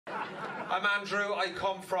I'm Andrew, I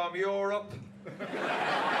come from Europe.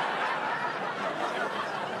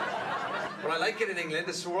 But I like it in England,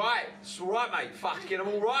 it's alright. It's alright, mate. Fucking, I'm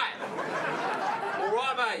alright.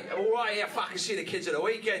 Alright, mate. I'm alright. Yeah, fucking see the kids at the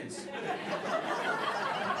weekends.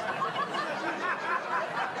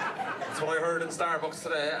 That's what I heard in Starbucks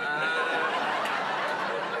today.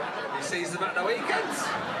 He sees them at the weekends.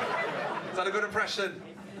 Is that a good impression?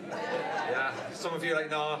 Yeah. Some of you are like,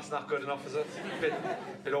 no, it's not good enough, is it?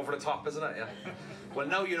 Bit over the top, isn't it? Yeah. Well,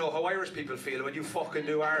 now you know how Irish people feel when you fucking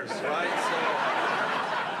do ours, right? So...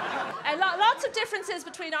 Lots of differences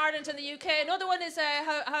between Ireland and the UK. Another one is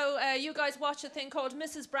how you guys watch a thing called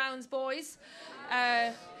Mrs. Brown's Boys.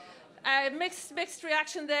 Mixed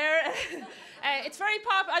reaction there. It's very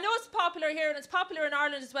popular. I know it's popular here and it's popular in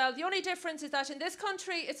Ireland as well. The only difference is that in this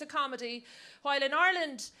country it's a comedy, while in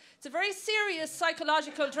Ireland it's a very serious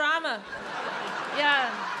psychological drama.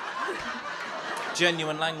 Yeah.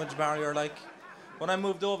 Genuine language barrier, like. When I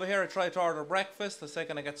moved over here, I tried to order breakfast. I said,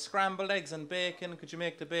 can I get scrambled eggs and bacon? Could you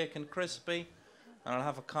make the bacon crispy? And I'll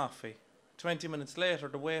have a coffee. 20 minutes later,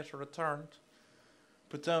 the waiter returned.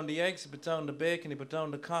 Put down the eggs, he put down the bacon, he put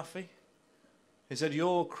down the coffee. He said,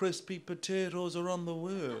 your crispy potatoes are on the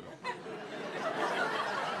way.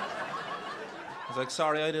 I was like,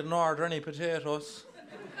 sorry, I didn't order any potatoes.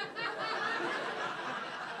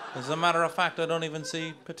 As a matter of fact, I don't even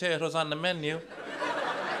see potatoes on the menu.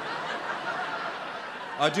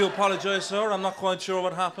 I do apologise, sir. I'm not quite sure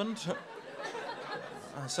what happened.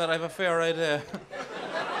 I said I have a fair idea.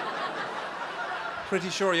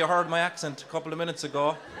 Pretty sure you heard my accent a couple of minutes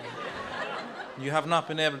ago. You have not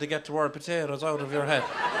been able to get the word potatoes out of your head.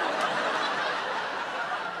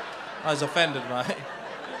 I was offended, mate.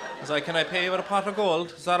 I was like, can I pay you with a pot of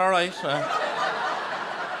gold? Is that all right?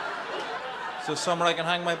 So somewhere I can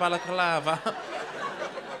hang my balaclava.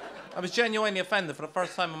 I was genuinely offended for the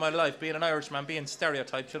first time in my life, being an Irishman, being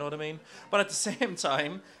stereotyped, you know what I mean? But at the same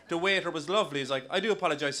time, the waiter was lovely. He's like, I do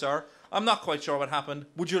apologise, sir. I'm not quite sure what happened.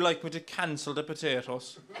 Would you like me to cancel the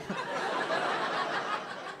potatoes?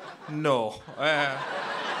 No.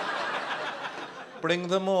 Bring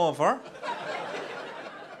them over.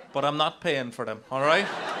 But I'm not paying for them, all right?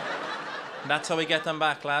 That's how we get them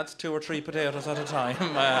back, lads. 2 or 3 potatoes at a time.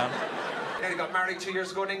 Nearly got married 2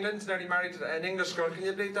 years ago in England. Nearly married an English girl. Can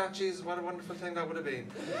you believe that? Jeez, what a wonderful thing that would have been.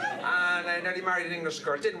 And I nearly married an English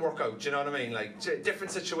girl. It didn't work out, you know what I mean? Like,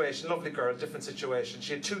 different situation, lovely girl, different situation.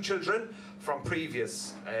 She had 2 children from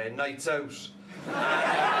previous nights out.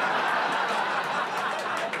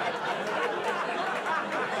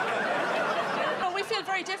 We feel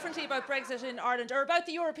very differently about Brexit in Ireland, or about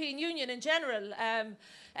the European Union in general.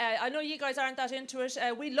 I know you guys aren't that into it.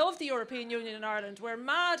 We love the European Union in Ireland. We're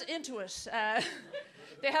mad into it.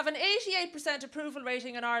 They have an 88% approval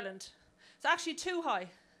rating in Ireland. It's actually too high.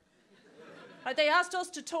 They asked us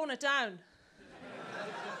to tone it down.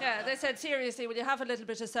 Yeah, they said, seriously, will you have a little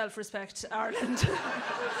bit of self-respect, Ireland?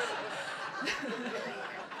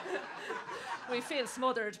 We feel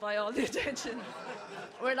smothered by all the attention.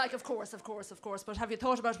 We're like, of course, but have you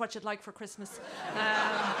thought about what you'd like for Christmas?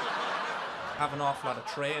 Have an awful lot of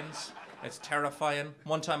trains. It's terrifying.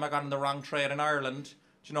 One time I got on the wrong train in Ireland. Do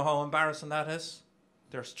you know how embarrassing that is?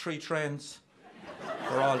 There's 3 trains.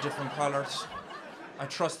 They're all different colours. I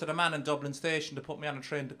trusted a man in Dublin station to put me on a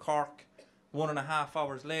train to Cork. 1.5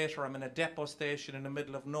 hours later, I'm in a depot station in the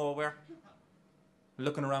middle of nowhere.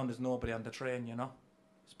 Looking around, there's nobody on the train, you know.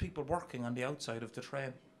 There's people working on the outside of the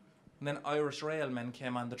train. And then Irish railmen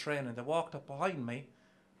came on the train and they walked up behind me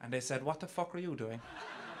and they said, what the fuck are you doing?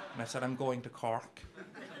 And I said, I'm going to Cork.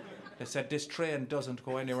 They said, this train doesn't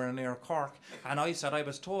go anywhere near Cork. And I said, I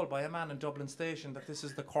was told by a man in Dublin station that this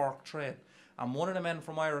is the Cork train. And one of the men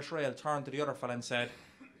from Irish Rail turned to the other fella and said,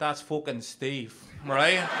 that's fucking Steve,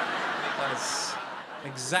 right? That's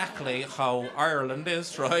exactly how Ireland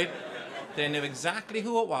is, right? They knew exactly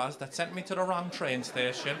who it was that sent me to the wrong train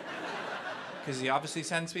station. Because he obviously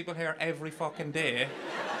sends people here every fucking day.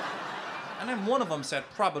 And then one of them said,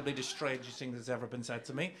 probably the strangest thing that's ever been said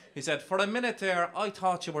to me. He said, for a minute there, I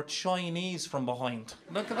thought you were Chinese from behind.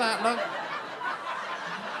 Look at that, look.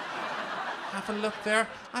 Have a look there.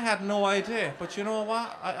 I had no idea. But you know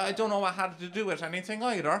what? I don't know what had to do with anything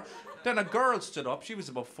either. Then a girl stood up. She was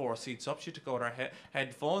about 4 seats up. She took out her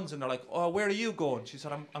headphones and they're like, oh, where are you going? She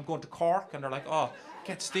said, I'm going to Cork. And they're like, oh,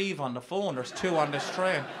 get Steve on the phone. There's 2 on this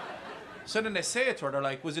train. So then they say to her, they're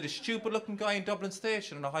like, was it a stupid-looking guy in Dublin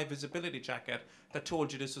Station in a high-visibility jacket that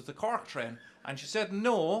told you this was the Cork train? And she said,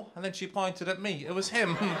 no. And then she pointed at me. It was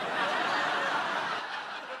him.